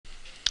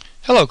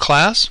Hello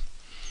class,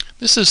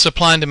 this is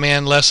supply and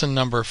demand lesson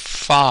number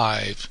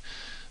 5.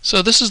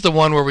 So this is the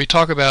one where we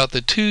talk about the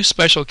two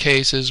special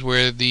cases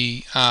where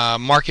the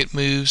market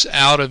moves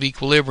out of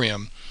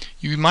equilibrium.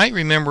 You might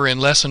remember in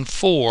lesson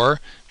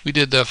 4 we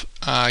did the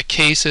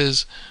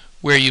cases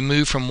where you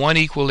move from one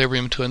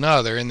equilibrium to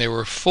another, and there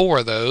were 4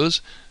 of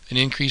those: an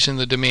increase in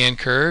the demand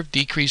curve,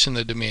 decrease in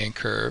the demand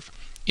curve,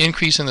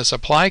 increase in the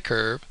supply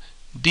curve,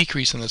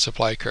 decrease in the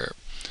supply curve.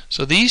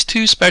 So these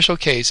two special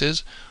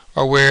cases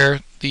are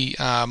where the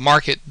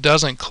market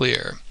doesn't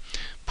clear: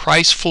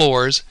 price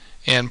floors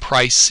and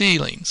price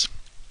ceilings.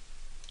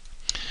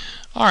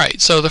 Alright,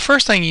 so the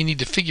first thing you need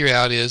to figure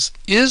out is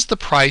the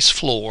price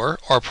floor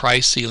or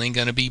price ceiling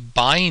going to be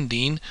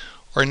binding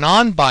or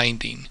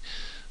non-binding?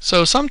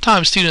 So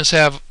sometimes students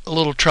have a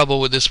little trouble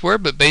with this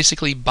word, but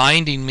basically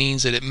binding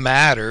means that it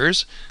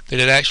matters, that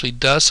it actually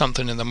does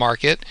something in the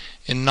market,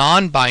 and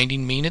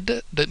non-binding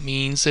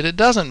means that it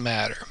doesn't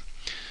matter.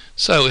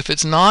 So if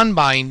it's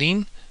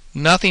non-binding,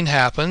 nothing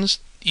happens.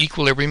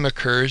 Equilibrium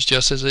occurs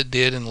just as it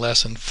did in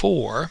lesson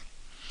 4.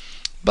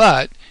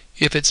 But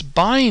if it's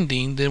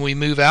binding, then we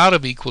move out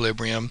of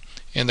equilibrium,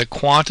 and the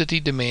quantity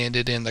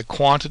demanded and the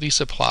quantity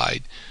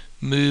supplied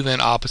move in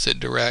opposite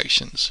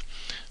directions.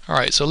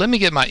 Alright, so let me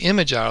get my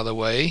image out of the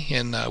way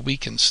and we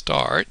can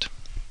start.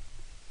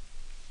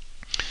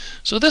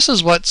 So this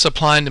is what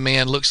supply and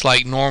demand looks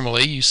like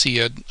normally. You see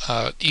a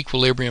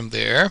equilibrium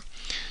there.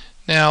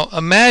 Now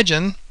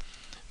imagine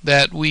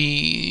that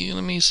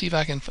let me see if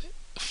I can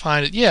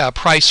find it. Yeah, a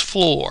price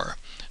floor.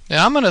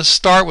 Now I'm going to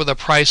start with a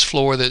price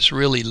floor that's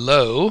really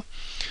low.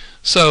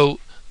 So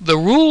the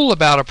rule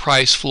about a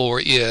price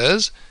floor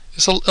is,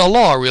 it's a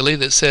law really,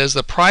 that says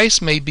the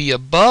price may be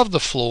above the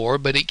floor,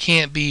 but it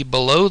can't be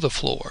below the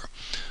floor.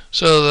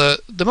 So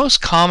the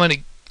most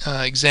common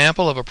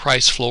example of a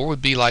price floor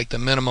would be like the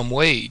minimum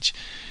wage.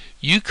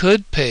 You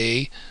could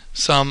pay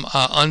some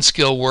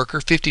unskilled worker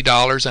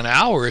 $50 an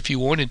hour if you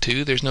wanted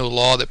to. There's no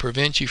law that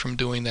prevents you from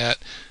doing that,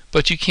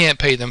 but you can't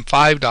pay them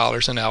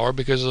 $5 an hour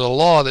because there's a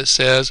law that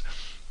says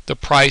the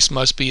price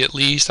must be at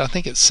least, I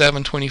think it's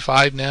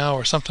 $7.25 now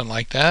or something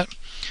like that.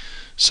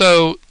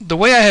 So the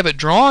way I have it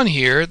drawn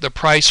here, the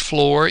price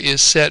floor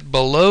is set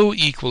below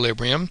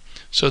equilibrium.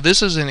 So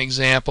this is an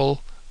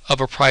example of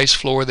a price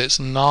floor that's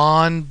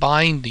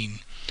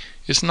non-binding.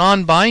 It's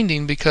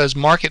non-binding because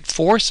market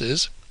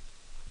forces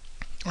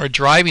are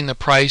driving the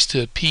price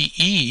to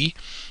PE,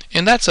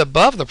 and that's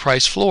above the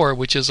price floor,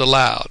 which is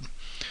allowed.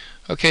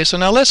 Okay, so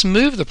now let's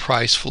move the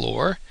price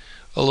floor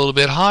a little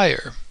bit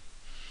higher.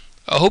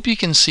 I hope you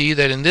can see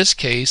that in this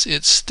case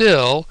it's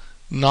still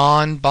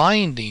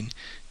non-binding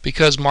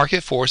because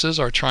market forces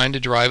are trying to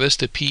drive us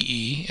to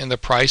PE, and the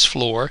price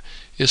floor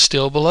is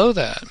still below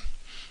that.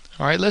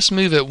 Alright, let's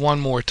move it one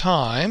more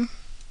time.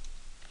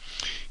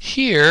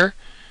 Here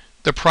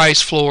the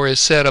price floor is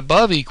set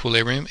above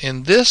equilibrium,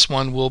 and this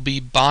one will be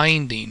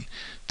binding.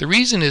 The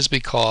reason is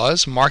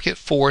because market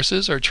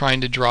forces are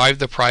trying to drive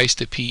the price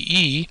to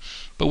PE,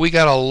 but we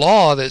got a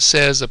law that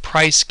says the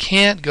price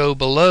can't go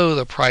below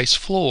the price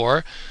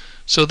floor,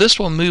 so this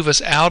will move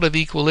us out of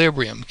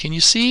equilibrium. Can you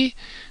see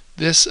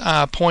this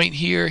point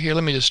here? Here,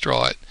 let me just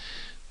draw it.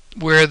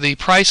 Where the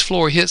price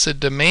floor hits a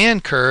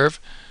demand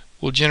curve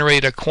will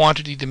generate a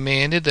quantity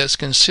demanded that's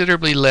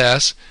considerably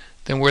less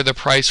than where the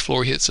price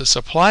floor hits a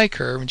supply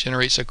curve and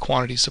generates a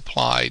quantity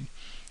supplied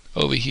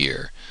over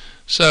here.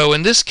 So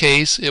in this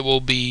case it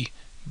will be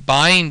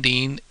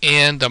binding,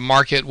 and the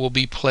market will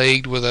be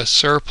plagued with a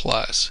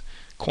surplus.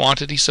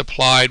 Quantity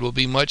supplied will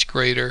be much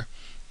greater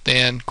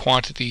than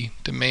quantity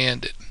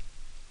demanded.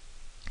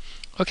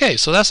 Okay,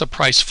 so that's a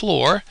price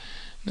floor.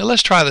 Now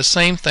let's try the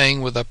same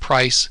thing with a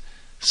price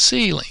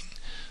ceiling.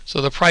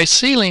 So the price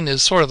ceiling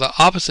is sort of the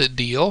opposite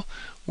deal,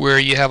 where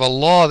you have a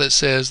law that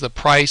says the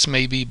price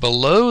may be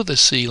below the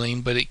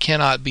ceiling, but it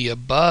cannot be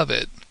above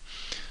it.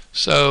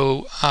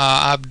 So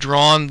I've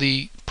drawn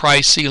the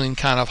price ceiling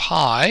kind of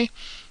high,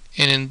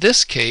 and in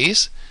this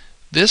case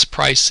this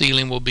price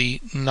ceiling will be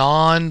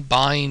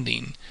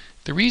non-binding.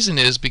 The reason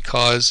is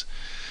because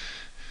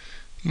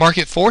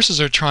market forces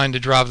are trying to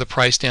drive the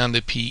price down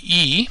to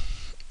PE,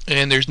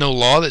 and there's no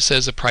law that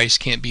says the price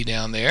can't be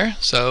down there,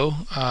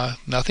 so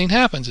nothing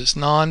happens. It's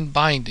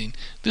non-binding.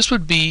 This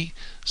would be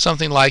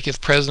something like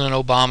if President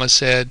Obama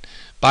said,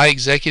 by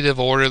executive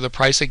order, the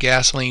price of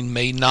gasoline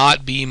may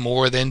not be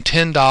more than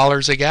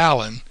 $10 a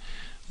gallon.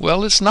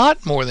 Well, it's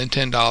not more than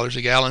 $10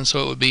 a gallon,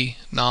 so it would be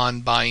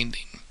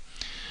non-binding.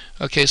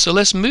 Okay, so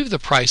let's move the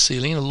price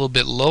ceiling a little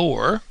bit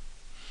lower.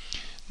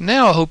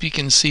 Now I hope you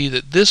can see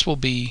that this will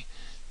be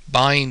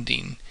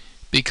binding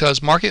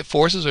because market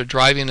forces are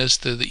driving us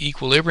to the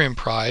equilibrium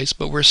price,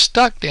 but we're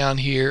stuck down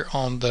here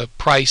on the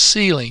price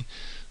ceiling.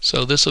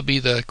 So this will be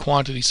the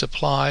quantity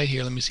supply.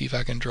 Here, let me see if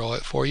I can draw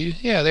it for you.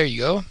 Yeah, there you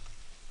go.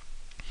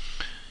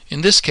 In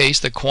this case,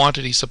 the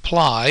quantity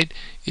supplied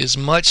is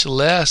much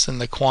less than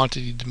the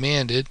quantity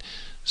demanded.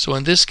 So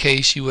in this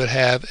case, you would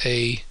have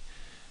a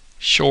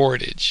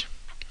shortage.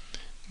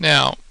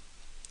 Now,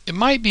 it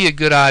might be a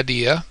good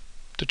idea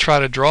to try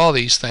to draw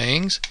these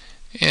things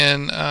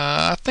And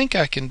I think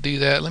I can do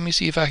that. Let me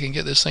see if I can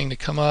get this thing to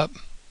come up.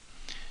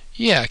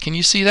 Yeah, can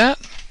you see that?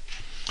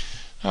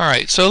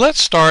 Alright, so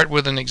let's start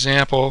with an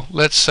example,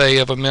 let's say,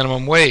 of a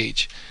minimum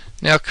wage.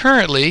 Now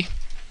currently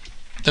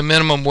the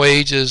minimum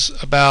wage is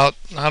about,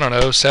 I don't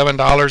know,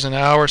 $7 an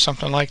hour,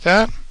 something like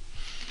that.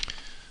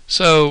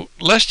 So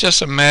let's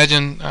just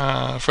imagine,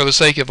 for the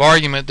sake of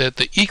argument, that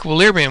the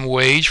equilibrium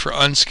wage for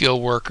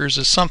unskilled workers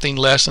is something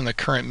less than the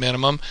current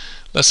minimum.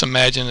 Let's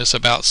imagine it's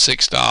about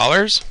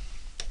 $6.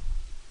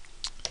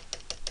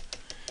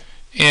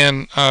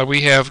 And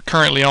we have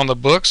currently on the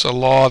books a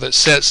law that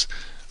sets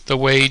the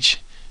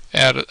wage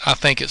at, I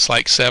think it's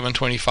like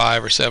 $7.25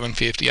 or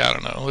 $7.50, I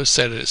don't know. Let's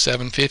set it at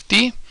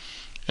 $7.50.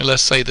 And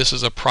let's say this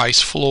is a price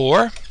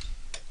floor.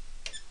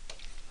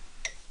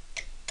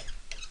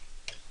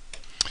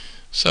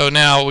 So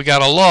now we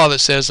got a law that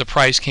says the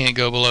price can't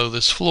go below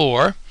this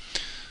floor.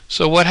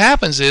 So what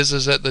happens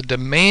is that the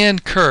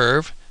demand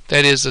curve,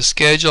 that is the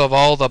schedule of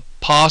all the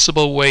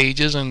possible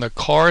wages and the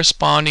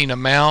corresponding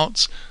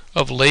amounts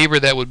of labor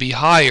that would be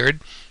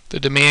hired, the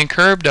demand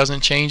curve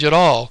doesn't change at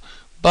all.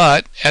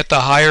 But at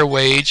the higher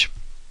wage,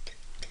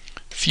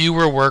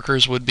 fewer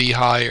workers would be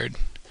hired.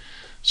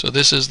 So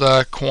this is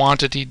the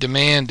quantity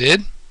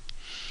demanded.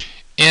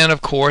 And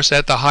of course,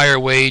 at the higher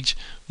wage,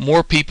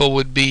 more people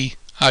would be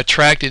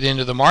attracted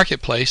into the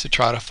marketplace to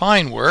try to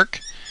find work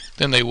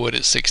than they would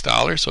at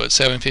 $6. So at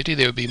 $7.50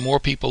 there would be more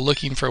people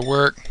looking for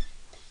work,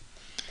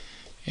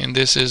 and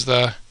this is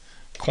the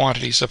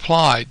quantity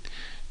supplied.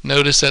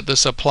 Notice that the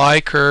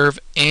supply curve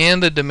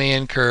and the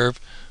demand curve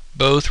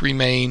both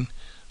remain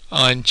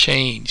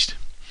unchanged.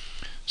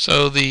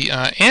 So the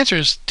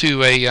answers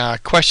to a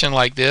question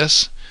like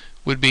this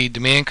would be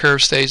demand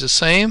curve stays the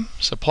same,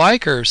 supply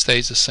curve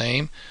stays the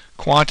same,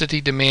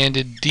 quantity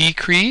demanded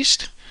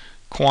decreased,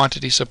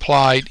 quantity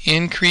supplied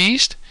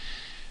increased.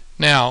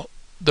 Now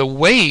the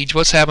wage,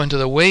 what's happened to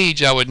the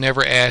wage, I would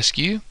never ask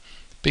you,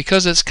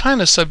 because it's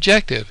kind of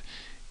subjective.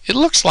 It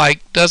looks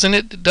like, doesn't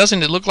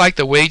it look like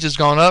the wage has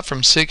gone up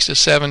from $6 to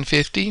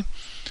 $7.50?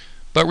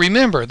 But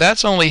remember,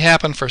 that's only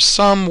happened for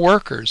some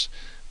workers.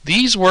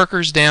 These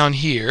workers down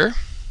here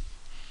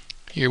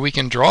we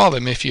can draw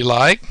them if you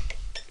like.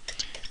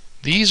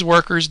 These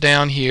workers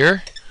down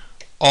here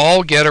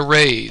all get a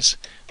raise.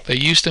 They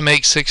used to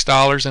make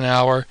 $6 an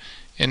hour,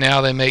 and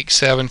now they make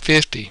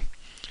 $7.50.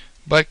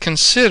 But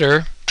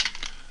consider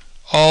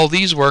all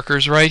these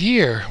workers right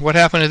here. What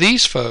happened to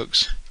these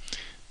folks?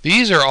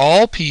 These are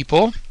all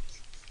people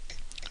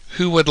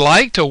who would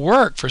like to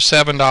work for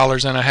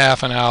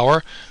 $7.50 an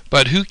hour,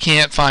 but who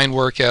can't find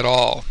work at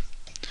all.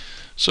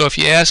 So if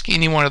you ask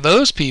any one of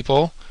those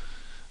people,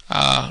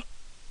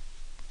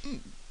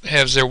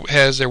 has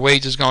their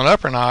wages gone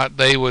up or not,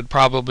 they would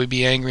probably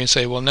be angry and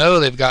say, well, no,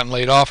 they've gotten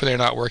laid off or they're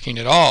not working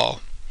at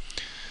all.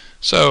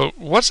 So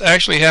what's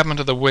actually happened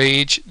to the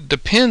wage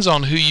depends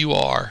on who you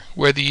are,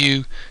 whether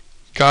you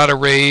got a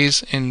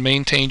raise and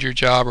maintained your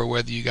job or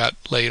whether you got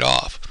laid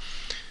off.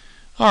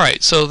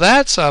 Alright, so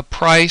that's a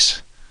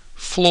price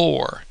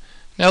floor.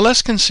 Now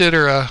let's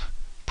consider a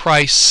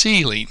price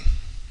ceiling.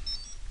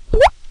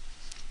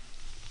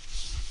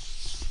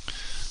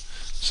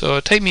 So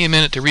it'll take me a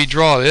minute to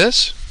redraw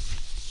this.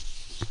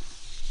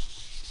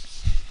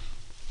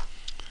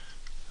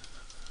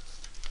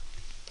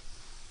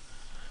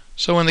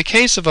 So in the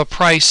case of a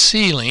price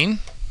ceiling,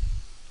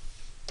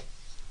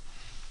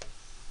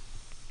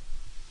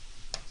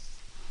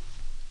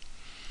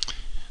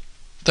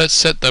 let's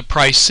set the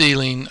price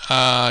ceiling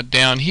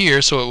down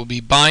here so it will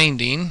be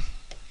binding.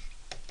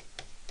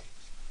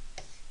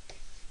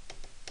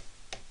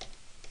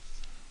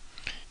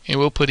 And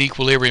we'll put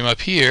equilibrium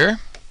up here.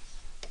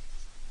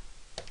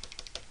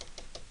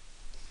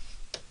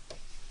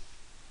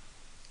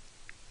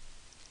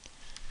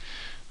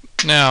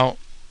 Now,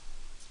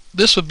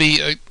 this would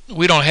be,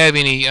 we don't have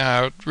any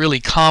really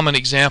common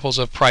examples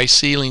of price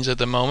ceilings at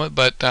the moment,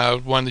 but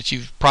one that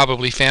you've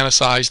probably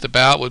fantasized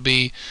about would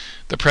be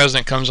the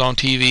president comes on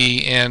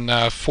TV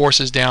and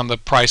forces down the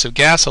price of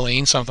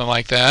gasoline, something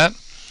like that.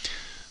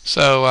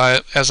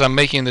 So as I'm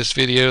making this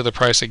video, the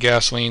price of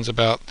gasoline is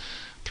about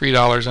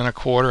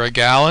 $3.25 a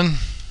gallon.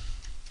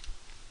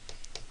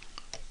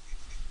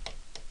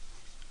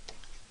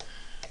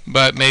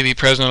 But maybe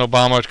President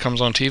Obama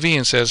comes on TV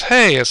and says,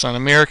 hey, it's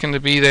un-American to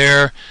be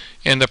there,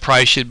 and the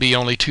price should be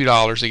only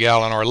 $2 a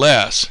gallon or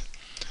less.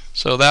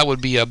 So that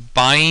would be a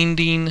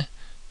binding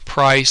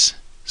price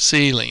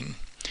ceiling.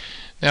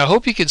 Now I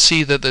hope you can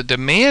see that the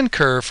demand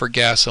curve for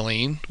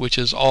gasoline, which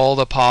is all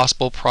the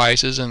possible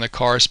prices and the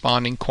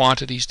corresponding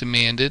quantities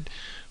demanded,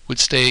 would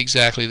stay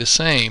exactly the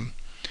same.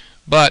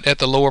 But at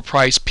the lower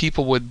price,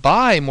 people would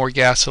buy more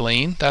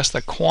gasoline. That's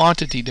the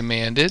quantity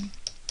demanded.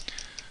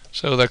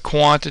 So the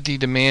quantity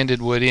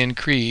demanded would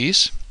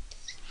increase.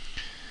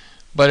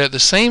 But at the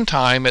same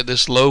time, at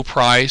this low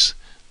price,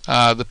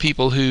 the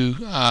people who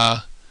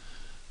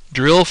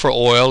drill for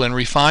oil and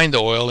refine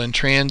the oil and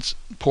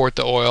transport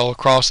the oil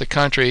across the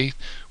country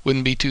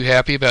wouldn't be too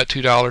happy about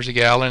 $2 a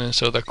gallon, and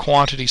so the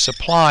quantity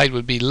supplied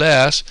would be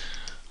less.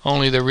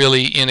 Only the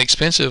really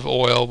inexpensive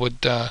oil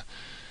would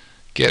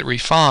get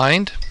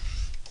refined.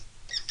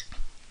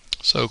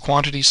 So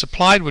quantity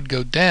supplied would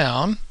go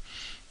down.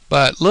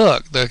 But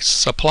look, the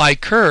supply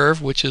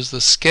curve, which is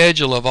the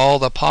schedule of all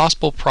the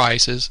possible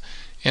prices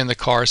and the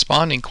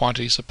corresponding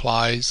quantity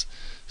supplies,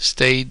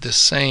 stayed the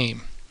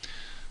same.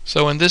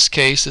 So in this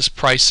case, this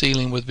price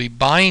ceiling would be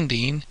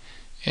binding,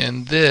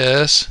 and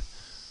this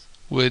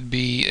would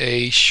be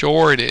a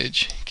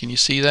shortage. Can you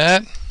see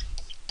that?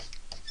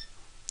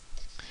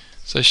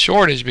 It's a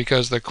shortage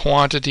because the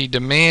quantity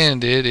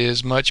demanded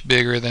is much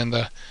bigger than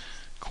the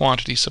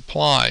quantity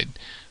supplied.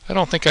 I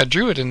don't think I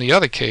drew it in the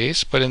other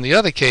case, but in the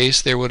other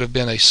case there would have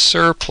been a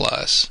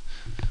surplus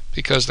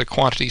because the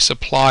quantity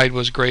supplied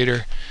was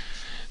greater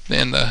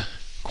than the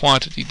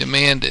quantity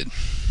demanded.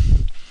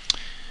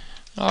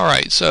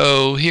 Alright,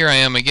 so here I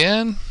am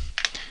again.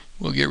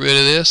 We'll get rid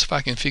of this if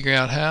I can figure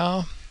out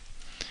how.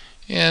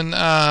 And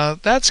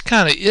that's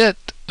kind of it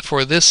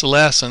for this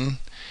lesson.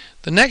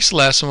 The next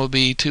lesson will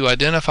be to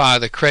identify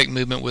the correct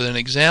movement with an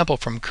example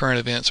from current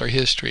events or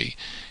history.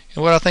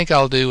 And what I think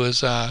I'll do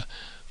is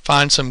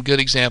find some good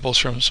examples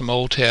from some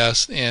old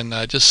tests and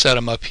just set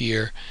them up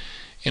here.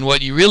 And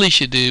what you really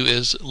should do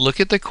is look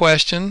at the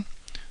question,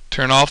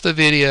 turn off the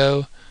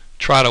video,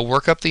 try to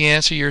work up the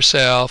answer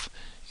yourself,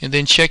 and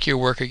then check your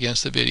work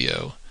against the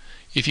video.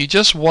 If you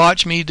just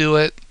watch me do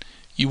it,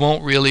 you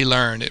won't really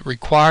learn. It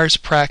requires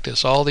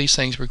practice. All these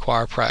things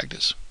require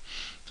practice.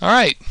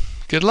 Alright,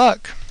 good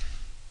luck.